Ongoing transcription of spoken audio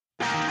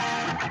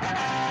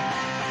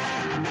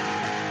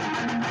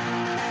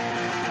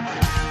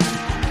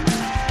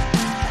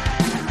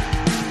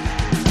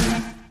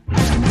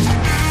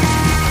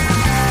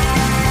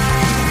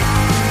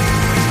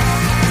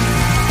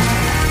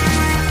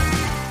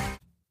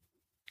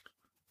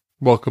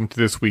Welcome to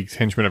this week's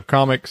Henchman of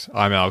Comics.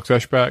 I'm Alex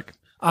Eschbach.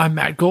 I'm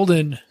Matt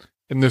Golden.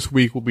 And this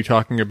week we'll be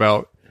talking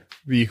about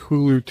the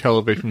Hulu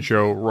television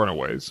show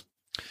Runaways.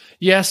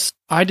 Yes,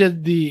 I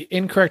did the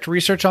incorrect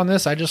research on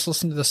this. I just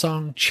listened to the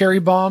song Cherry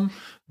Bomb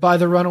by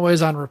the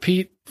Runaways on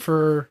repeat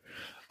for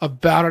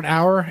about an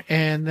hour.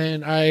 And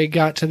then I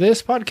got to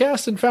this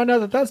podcast and found out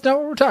that that's not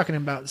what we're talking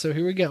about. So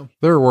here we go.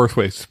 There are worse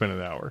ways to spend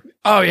an hour.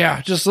 Oh,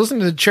 yeah. Just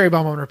listening to the Cherry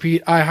Bomb on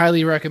repeat. I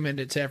highly recommend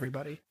it to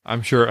everybody.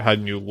 I'm sure it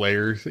had new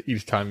layers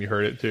each time you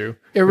heard it, too.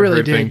 It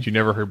really did. Things you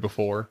never heard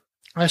before.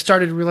 I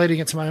started relating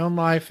it to my own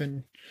life,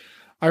 and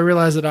I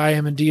realized that I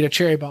am indeed a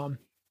cherry bomb.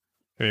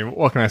 I mean,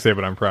 what can I say,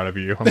 but I'm proud of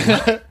you.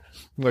 I'm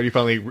glad you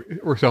finally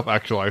were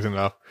self-actualized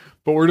enough.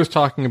 But we're just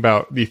talking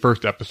about the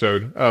first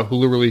episode.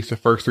 Hulu released the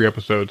first 3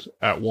 episodes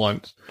at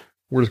once.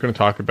 We're just going to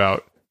talk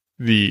about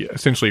the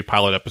essentially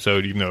pilot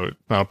episode, even though it's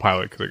not a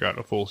pilot because it got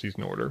a full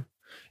season order.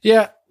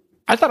 Yeah,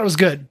 I thought it was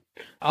good.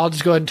 I'll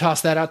just go ahead and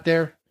toss that out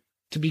there.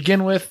 To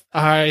begin with,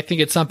 I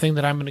think it's something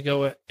that I'm going to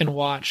go and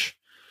watch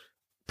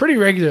pretty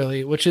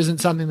regularly, which isn't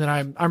something that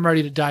I'm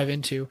ready to dive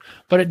into.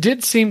 But it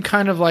did seem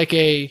kind of like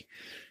a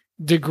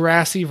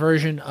Degrassi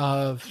version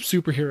of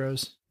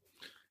superheroes.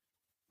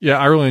 Yeah,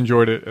 I really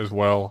enjoyed it as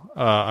well.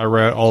 I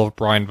read all of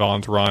Brian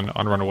Vaughn's run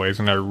on Runaways,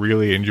 and I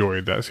really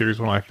enjoyed that series.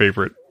 One of my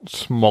favorite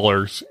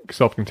smaller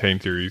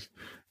self-contained series.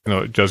 You know,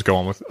 it does go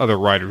on with other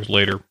writers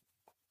later.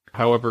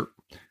 However,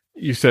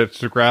 you said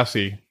it's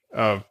Degrassi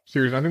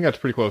series. I think that's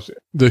pretty close.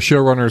 The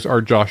showrunners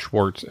are Josh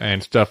Schwartz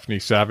and Stephanie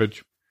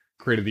Savage,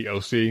 created the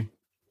OC.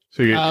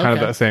 So you get kind of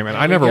that same. And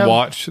I never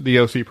watched the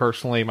OC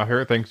personally. My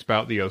favorite things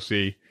about the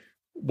OC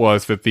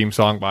was the theme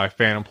song by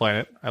Phantom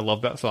Planet. I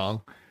love that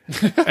song.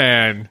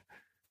 And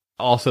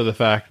also the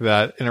fact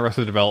that in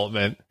Arrested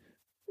Development,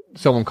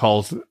 someone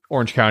calls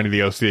Orange County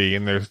the OC,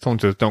 and someone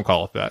says, don't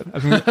call it that. I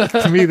mean,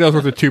 to me, those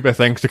were the 2 best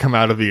things to come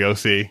out of the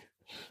OC.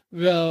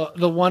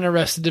 The one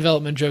Arrested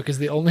Development joke is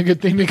the only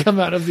good thing to come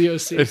out of the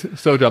OC.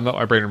 It's so dumb that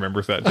my brain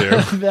remembers that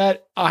too.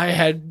 That I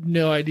had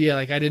no idea.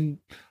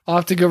 I'll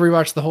have to go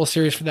rewatch the whole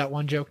series for that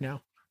one joke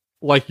now.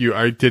 Like you,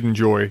 I did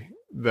enjoy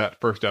that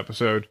first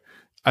episode.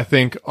 I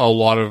think a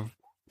lot of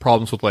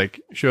problems with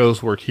like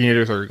shows where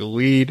teenagers are the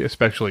lead,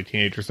 especially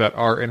teenagers that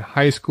are in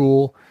high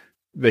school,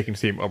 they can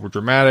seem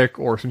overdramatic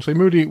or essentially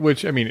moody,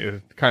 which I mean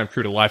is kind of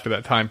true to life at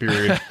that time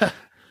period in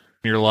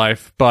your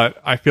life.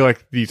 But I feel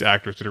like these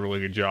actors did a really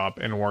good job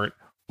and weren't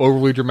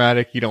overly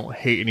dramatic. You don't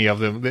hate any of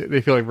them.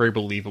 They feel like very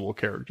believable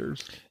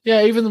characters.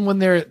 Yeah, even when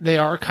they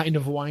are kind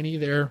of whiny,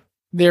 they're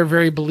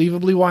very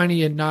believably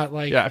whiny and not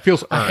like, yeah, it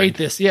feels earned. I hate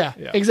this. Yeah,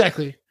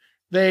 exactly.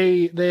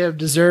 They have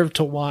deserved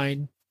to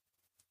whine.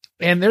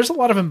 And there's a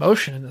lot of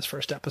emotion in this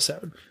first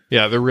episode.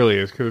 Yeah, there really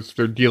is, because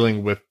they're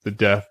dealing with the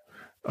death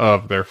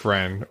of their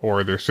friend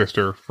or their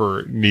sister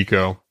for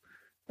Nico,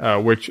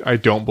 which I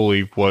don't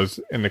believe was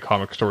in the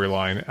comic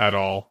storyline at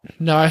all.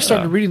 No, I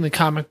started reading the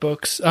comic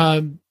books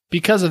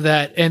because of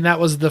that, and that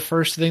was the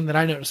first thing that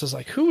I noticed. I was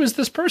like, who is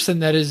this person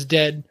that is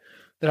dead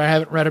that I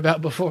haven't read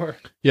about before?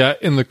 Yeah,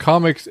 in the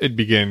comics, it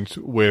begins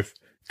with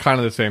kind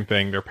of the same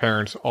thing. Their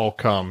parents all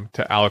come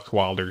to Alex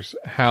Wilder's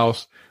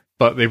house,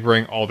 but they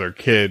bring all their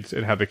kids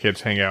and have the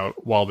kids hang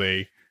out while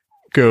they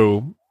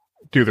go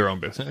do their own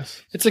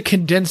business. It's a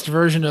condensed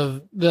version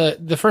of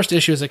the first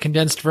issue is a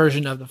condensed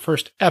version of the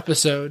first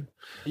episode.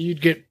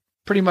 You'd get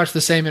pretty much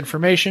the same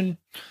information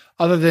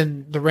other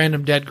than the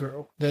random dead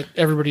girl that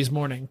everybody's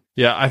mourning.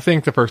 Yeah, I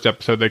think the first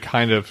episode, they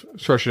kind of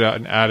stretched it out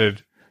and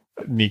added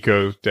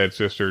Nico's dead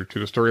sister to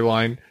the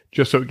storyline,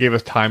 just so it gave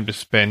us time to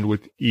spend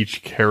with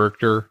each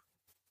character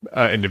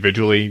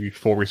individually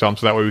before we saw them,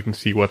 so that way we can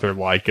see what they're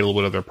like, get a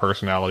little bit of their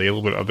personality, a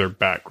little bit of their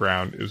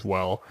background as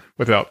well,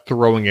 without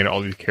throwing in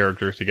all these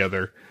characters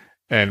together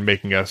and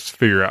making us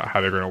figure out how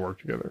they're going to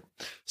work together.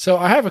 So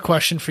I have a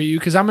question for you,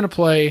 because I'm going to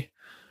play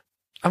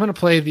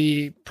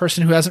the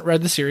person who hasn't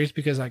read the series,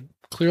 because I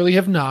clearly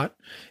have not,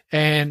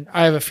 and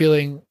I have a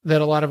feeling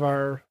that a lot of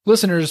our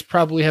listeners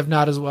probably have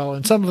not as well,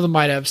 and some of them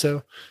might have,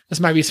 so this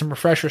might be some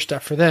refresher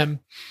stuff for them.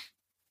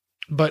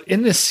 But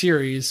in this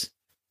series,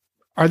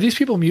 are these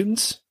people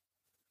mutants?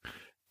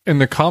 In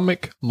the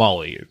comic,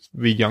 Molly is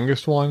the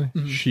youngest one.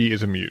 Mm-hmm. She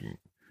is a mutant.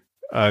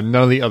 None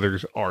of the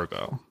others are,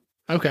 though.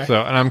 Okay.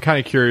 So, and I'm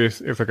kind of curious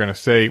if they're going to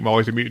say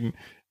Molly's a mutant.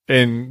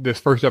 In this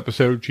first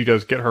episode, she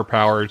does get her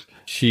powers.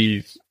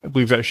 I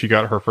believe that she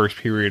got her first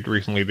period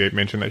recently. They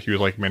mentioned that she was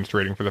like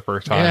menstruating for the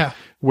first time,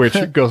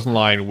 which goes in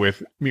line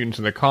with mutants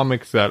in the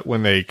comics, that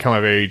when they come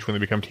of age, when they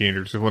become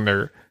teenagers, is when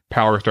their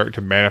powers start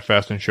to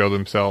manifest and show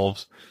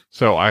themselves.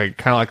 So I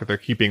kind of like that they're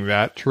keeping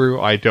that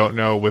true. I don't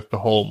know with the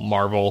whole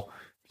Marvel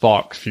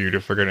Fox feud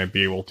if they're going to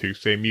be able to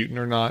say mutant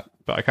or not,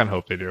 but I kind of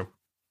hope they do.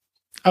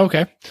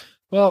 Okay.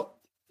 Well,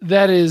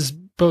 that is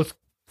both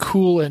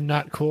cool and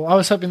not cool. I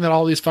was hoping that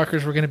all these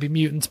fuckers were going to be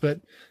mutants,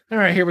 but all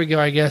right, here we go,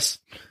 I guess.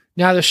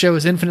 Now the show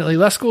is infinitely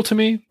less cool to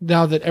me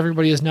now that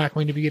everybody is not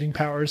going to be getting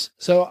powers.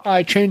 So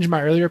I changed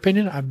my earlier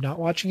opinion. I'm not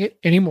watching it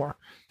anymore.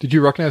 Did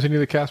you recognize any of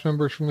the cast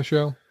members from the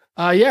show?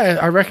 Yeah,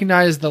 I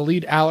recognize the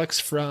lead Alex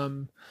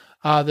from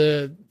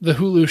the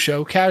Hulu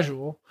show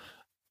Casual.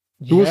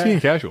 Who was he in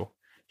Casual?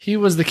 He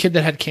was the kid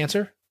that had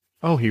cancer.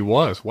 Oh, he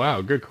was.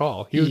 Wow, good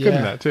call. He was good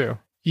in that too.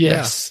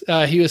 Yes,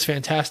 he was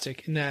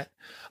fantastic in that.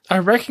 I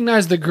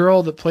recognize the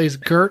girl that plays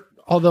Gert,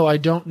 although I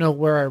don't know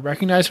where I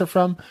recognize her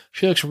from.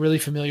 She looks really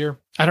familiar.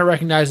 I don't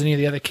recognize any of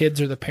the other kids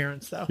or the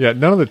parents, though. Yeah,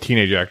 none of the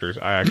teenage actors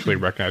I actually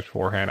recognized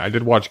beforehand. I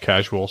did watch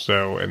Casual,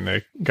 and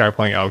the guy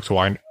playing Alex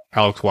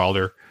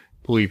Wilder,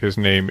 I believe his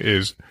name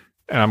is,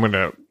 and I'm going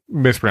to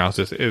mispronounce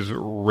this, is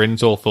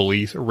Renzi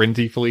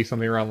Felice,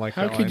 something around like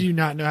that. How could you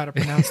not know how to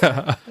pronounce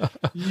that?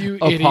 You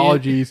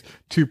Apologies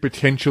to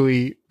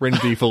potentially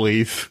Renzi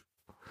Felice.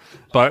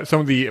 But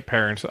some of the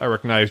parents I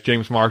recognize,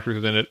 James Marsters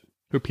is in it,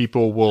 who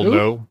people will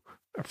know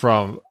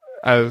from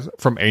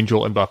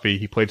Angel and Buffy.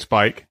 He played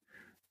Spike.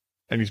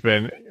 And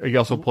he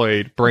also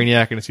played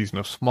Brainiac in a season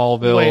of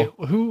Smallville.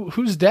 Wait,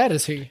 whose dad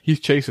is he? He's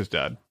Chase's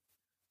dad.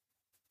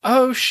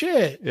 Oh,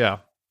 shit. Yeah.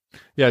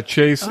 Yeah,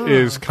 Chase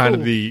is kind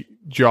of the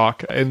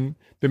jock, and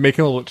they make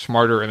him a little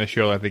smarter in the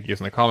show than I think he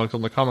is in the comics.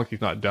 In the comics,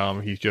 he's not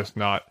dumb. He's just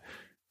not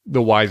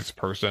the wisest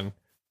person.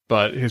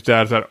 But his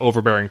dad's that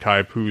overbearing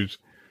type who's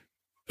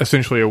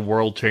essentially a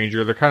world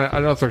changer. They're kind of, I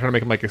don't know if they're trying to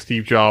make him like a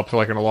Steve Jobs or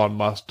like an Elon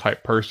Musk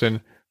type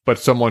person, but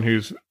someone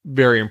who's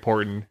very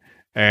important.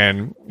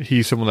 And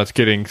he's someone that's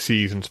getting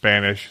C's in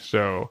Spanish.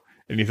 So,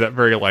 and he's that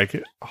very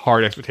like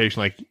hard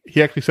expectation. Like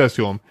he actually says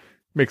to him,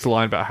 makes a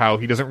line about how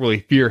he doesn't really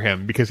fear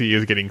him because he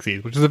is getting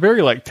C's, which is a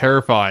very like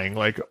terrifying,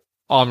 like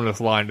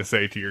ominous line to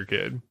say to your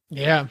kid.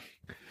 Yeah.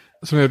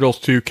 Some of the adults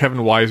too.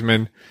 Kevin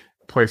Wiseman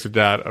plays the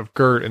dad of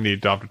Gert and the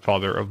adopted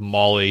father of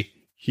Molly.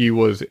 He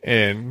was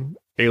in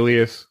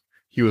Alias.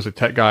 He was a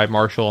tech guy,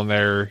 Marshall in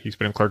there. He's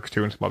been in Clerks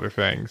 2 and some other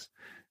things.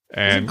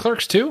 And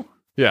Clerks 2?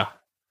 Yeah.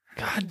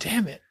 God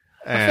damn it.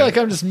 I feel like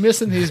I'm just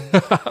missing these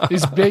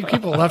big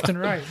people left and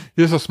right.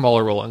 He has a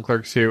smaller role in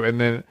Clerks 2. And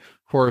then, of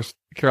course,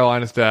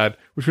 Carolina's dad,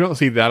 which we don't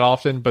see that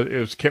often, but it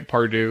was Kip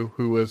Pardue,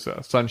 who was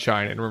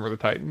Sunshine in Remember the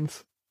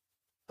Titans.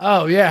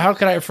 Oh, yeah. How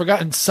could I have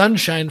forgotten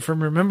Sunshine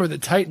from Remember the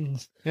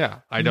Titans? Yeah,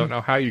 I don't know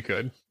how you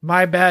could.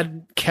 My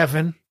bad,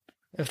 Kevin,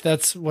 if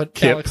that's what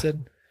Kip. Alex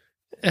said.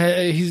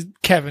 He's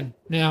Kevin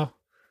now.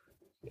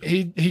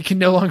 He can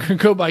no longer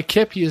go by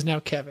Kip. He is now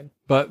Kevin.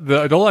 But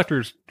the adult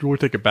actors will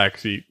take a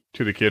backseat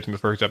to the kids in the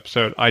first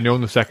episode. I know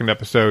in the second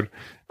episode,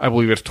 I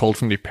believe it's told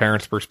from the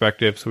parents'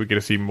 perspective, so we get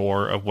to see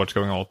more of what's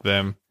going on with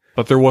them.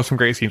 But there was some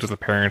great scenes with the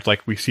parents,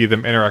 like we see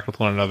them interact with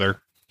one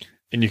another,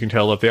 and you can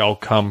tell that they all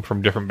come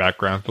from different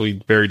backgrounds, they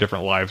lead very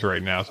different lives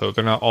right now, so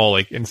they're not all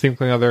like in sync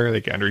with one another, they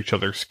get under each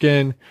other's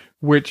skin,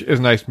 which is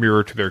a nice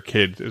mirror to their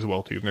kids as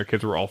well too. And their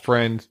kids were all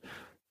friends.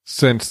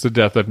 Since the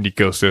death of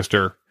Nico's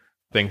sister,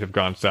 things have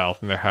gone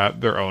south, and they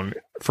had their own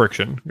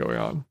friction going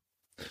on.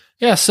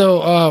 Yeah,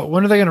 so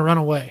when are they going to run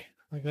away?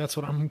 Like, that's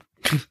what I'm...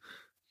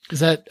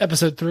 Is that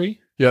episode 3?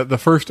 Yeah, the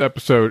first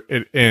episode,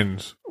 it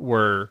ends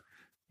where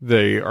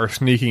they are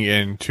sneaking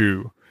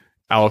into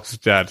Alex's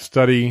dad's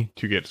study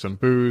to get some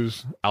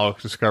booze.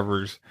 Alex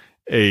discovers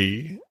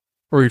he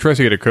tries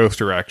to get a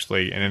coaster,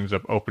 actually, and ends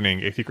up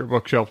opening a secret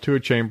bookshelf to a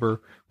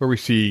chamber where we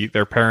see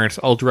their parents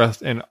all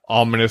dressed in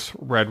ominous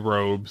red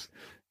robes,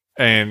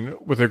 and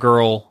with a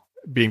girl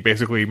being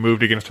basically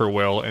moved against her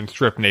will and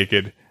stripped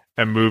naked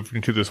and moved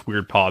into this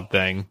weird pod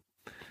thing.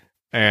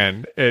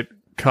 And it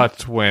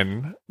cuts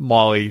when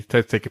Molly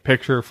tries to take a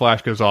picture,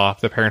 flash goes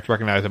off, the parents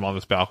recognize him on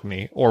this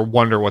balcony, or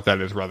wonder what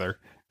that is, rather.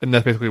 And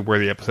that's basically where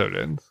the episode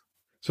ends.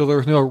 So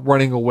there's no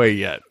running away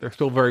yet. They're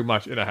still very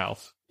much in a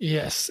house.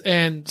 Yes,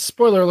 and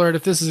spoiler alert,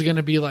 if this is going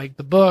to be like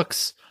the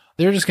books,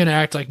 they're just going to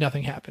act like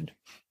nothing happened.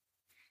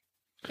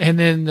 And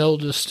then they'll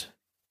just,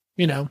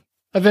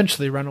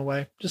 eventually run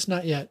away. Just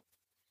not yet.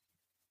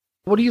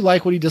 What do you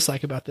like, what do you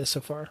dislike about this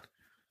so far?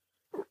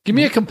 Give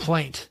me a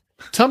complaint.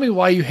 Tell me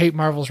why you hate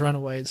Marvel's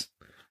Runaways.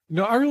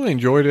 No, I really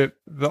enjoyed it.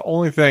 The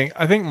only thing,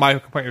 I think my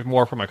complaint is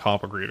more from a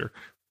comic book reader.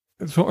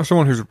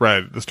 Someone who's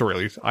read the story, at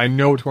least. I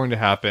know what's going to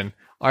happen.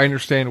 I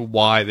understand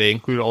why they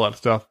included all that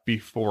stuff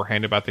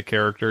beforehand about the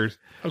characters.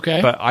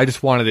 Okay. But I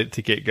just wanted it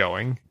to get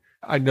going.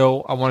 I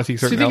know I want to see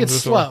certain So you think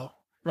it's slow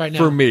right now?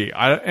 For me.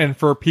 And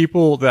for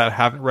people that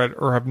haven't read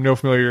or have no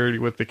familiarity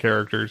with the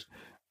characters,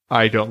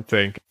 I don't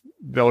think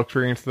they'll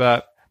experience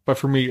that. But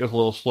for me, it's a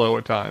little slow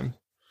at times.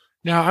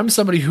 Now, I'm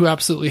somebody who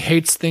absolutely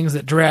hates things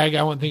that drag.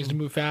 I want things to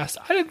move fast.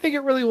 I didn't think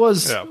it really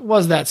was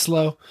that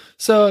slow.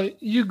 So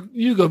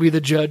you go be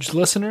the judge,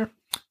 listener.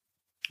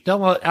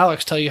 Don't let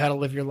Alex tell you how to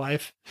live your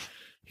life.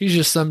 He's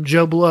just some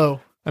Joe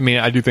Blow. I mean,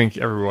 I do think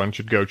everyone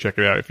should go check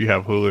it out if you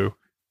have Hulu.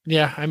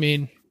 Yeah, I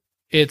mean,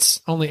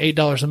 it's only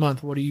 $8 a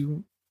month. What are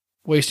you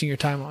wasting your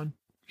time on?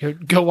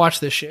 Go watch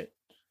this shit.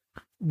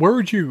 Where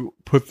would you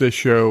put this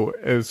show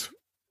as,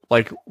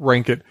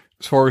 rank it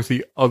as far as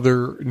the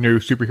other new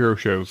superhero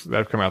shows that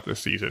have come out this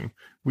season?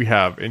 We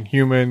have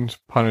Inhumans,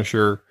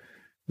 Punisher,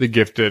 The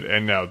Gifted,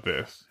 and now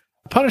this.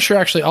 Punisher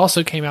actually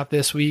also came out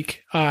this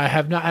week. I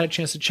have not had a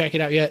chance to check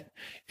it out yet.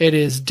 It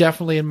is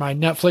definitely in my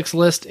Netflix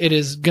list. It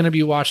is going to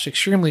be watched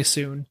extremely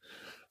soon.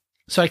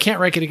 So I can't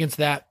rank it against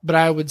that, but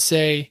I would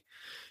say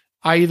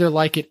I either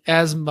like it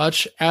as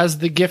much as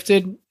The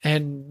Gifted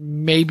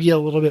and maybe a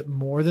little bit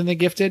more than The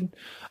Gifted.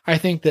 I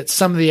think that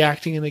some of the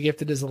acting in The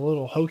Gifted is a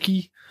little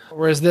hokey,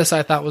 whereas this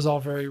I thought was all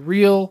very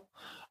real.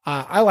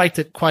 I liked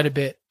it quite a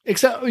bit,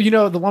 except,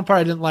 the one part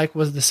I didn't like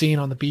was the scene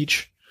on the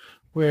beach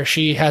where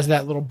she has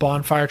that little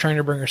bonfire trying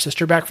to bring her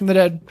sister back from the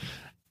dead.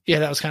 Yeah,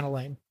 that was kind of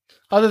lame.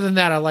 Other than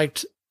that, I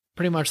liked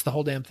pretty much the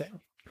whole damn thing.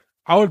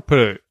 I would put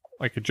it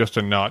like just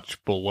a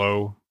notch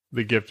below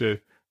The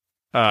Gifted.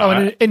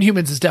 And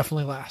Inhumans is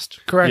definitely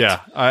last, correct?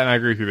 Yeah, I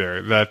agree with you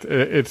there. That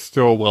it's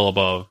still well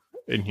above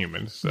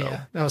Inhumans. So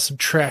yeah, that was some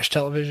trash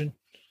television.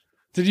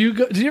 Did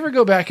you ever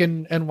go back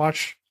and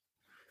watch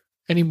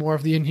any more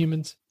of the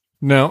Inhumans?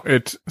 No,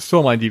 it's still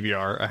on my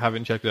DVR. I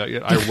haven't checked it out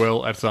yet. I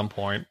will at some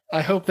point.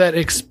 I hope that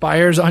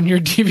expires on your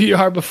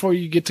DVR before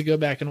you get to go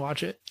back and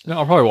watch it. No,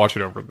 I'll probably watch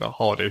it over the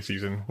holiday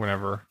season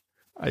whenever.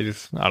 I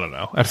don't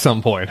know. At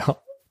some point.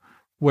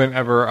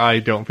 Whenever I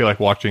don't feel like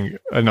watching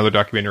another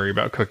documentary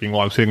about cooking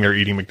while I'm sitting there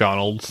eating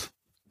McDonald's.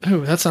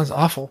 Ooh, that sounds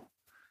awful.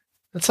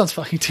 That sounds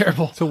fucking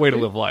terrible. It's a way to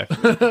live life.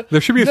 There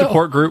should be a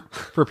support group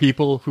for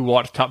people who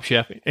watch Top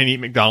Chef and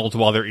eat McDonald's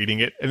while they're eating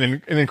it,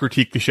 and then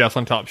critique the chefs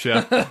on Top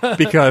Chef,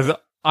 because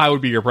I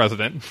would be your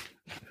president.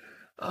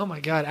 Oh my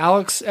God,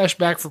 Alex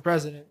Eschbach for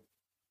president.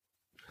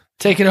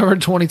 Taking over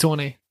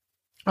 2020.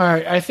 All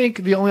right, I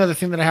think the only other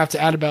thing that I have to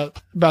add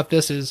about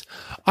this is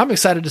I'm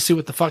excited to see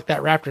what the fuck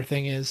that raptor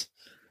thing is.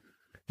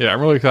 Yeah,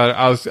 I'm really excited.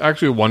 I was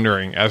actually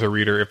wondering as a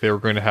reader if they were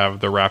going to have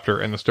the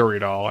raptor in the story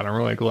at all, and I'm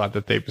really glad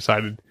that they've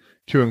decided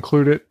to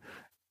include it.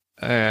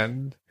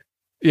 And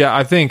yeah,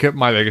 I think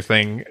my biggest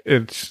thing,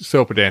 it's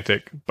so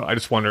pedantic, but I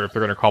just wonder if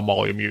they're going to call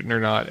Molly a mutant or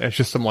not. It's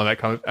just someone that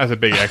comes as a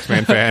big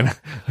X-Men fan.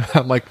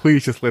 I'm like,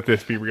 please just let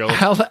this be real.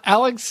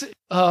 Alex,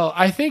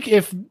 I think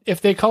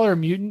if they call her a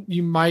mutant,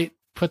 you might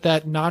put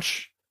that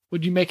notch.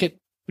 Would you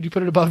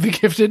put it above The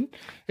Gifted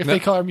if they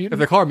call her mutant? If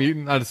they call her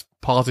mutant, I just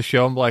pause the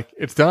show. I'm like,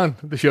 it's done.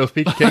 The show's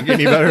peak. Can't get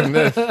any better than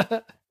this.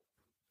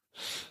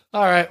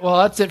 All right. Well,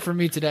 that's it for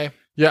me today.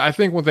 Yeah, I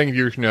think one thing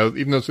viewers should know,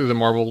 even though this is a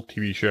Marvel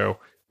TV show,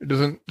 it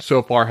doesn't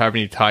so far have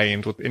any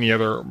tie-ins with any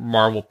other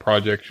Marvel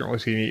projects. You don't really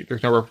see any.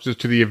 There's no references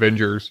to the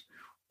Avengers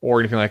or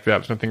anything like that.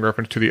 There's nothing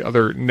reference to the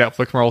other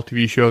Netflix Marvel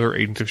TV shows or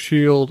Agents of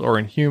S.H.I.E.L.D.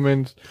 or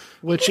Inhumans.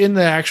 Which in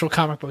the actual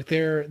comic book,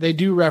 they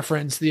do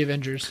reference the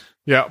Avengers.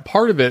 Yeah,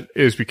 part of it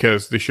is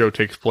because the show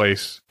takes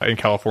place in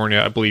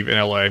California, I believe in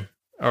LA,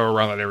 or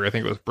around that area. I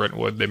think it was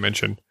Brentwood they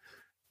mentioned.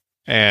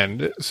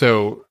 And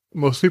so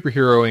most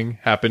superheroing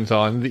happens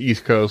on the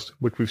East Coast,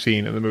 which we've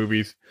seen in the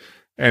movies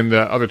and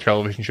the other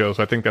television shows.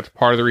 So I think that's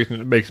part of the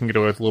reason it makes them get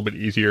away with a little bit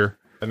easier.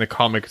 In the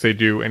comics, they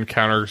do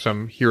encounter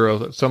some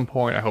heroes at some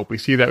point. I hope we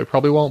see that. We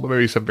probably won't, but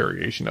maybe some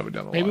variation of it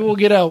down the line. Maybe we'll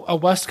get a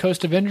West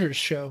Coast Avengers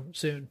show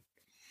soon.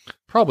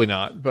 Probably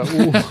not, but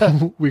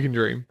we can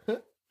dream.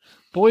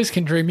 Boys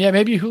can dream. Yeah,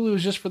 maybe Hulu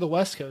is just for the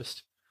West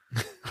Coast.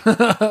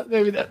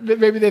 maybe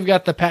they've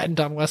got the patent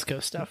on West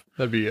Coast stuff.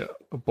 That'd be a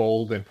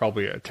bold and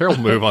probably a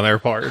terrible move on their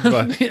part.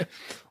 But yeah.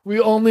 We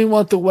only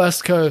want the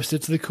West Coast.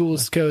 It's the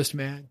coolest coast,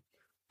 man.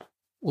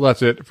 Well,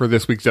 that's it for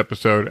this week's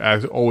episode.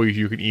 As always,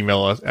 you can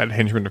email us at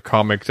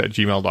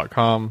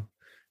henchmenofcomics@gmail.com.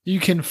 You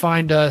can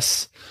find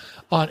us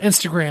on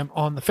Instagram,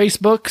 on the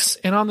Facebooks,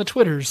 and on the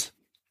Twitters.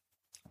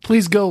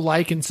 Please go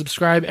like and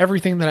subscribe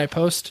everything that I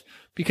post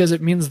because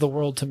it means the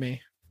world to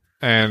me.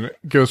 And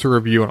give us a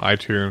review on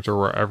iTunes or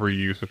wherever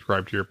you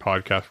subscribe to your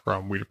podcast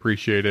from. We'd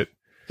appreciate it.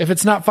 If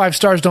it's not 5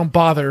 stars, don't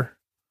bother.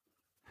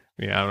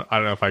 Yeah, I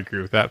don't know if I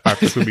agree with that. 5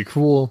 stars would be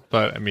cool,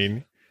 but I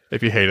mean,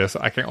 if you hate us,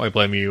 I can't really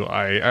blame you.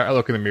 I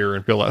look in the mirror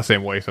and feel that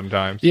same way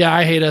sometimes. Yeah,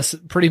 I hate us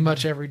pretty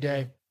much every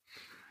day.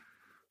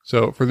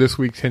 So for this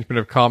week's Henchmen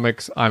of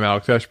Comics, I'm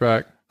Alex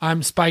Eschbach.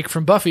 I'm Spike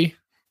from Buffy.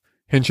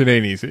 Henchin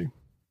ain't easy.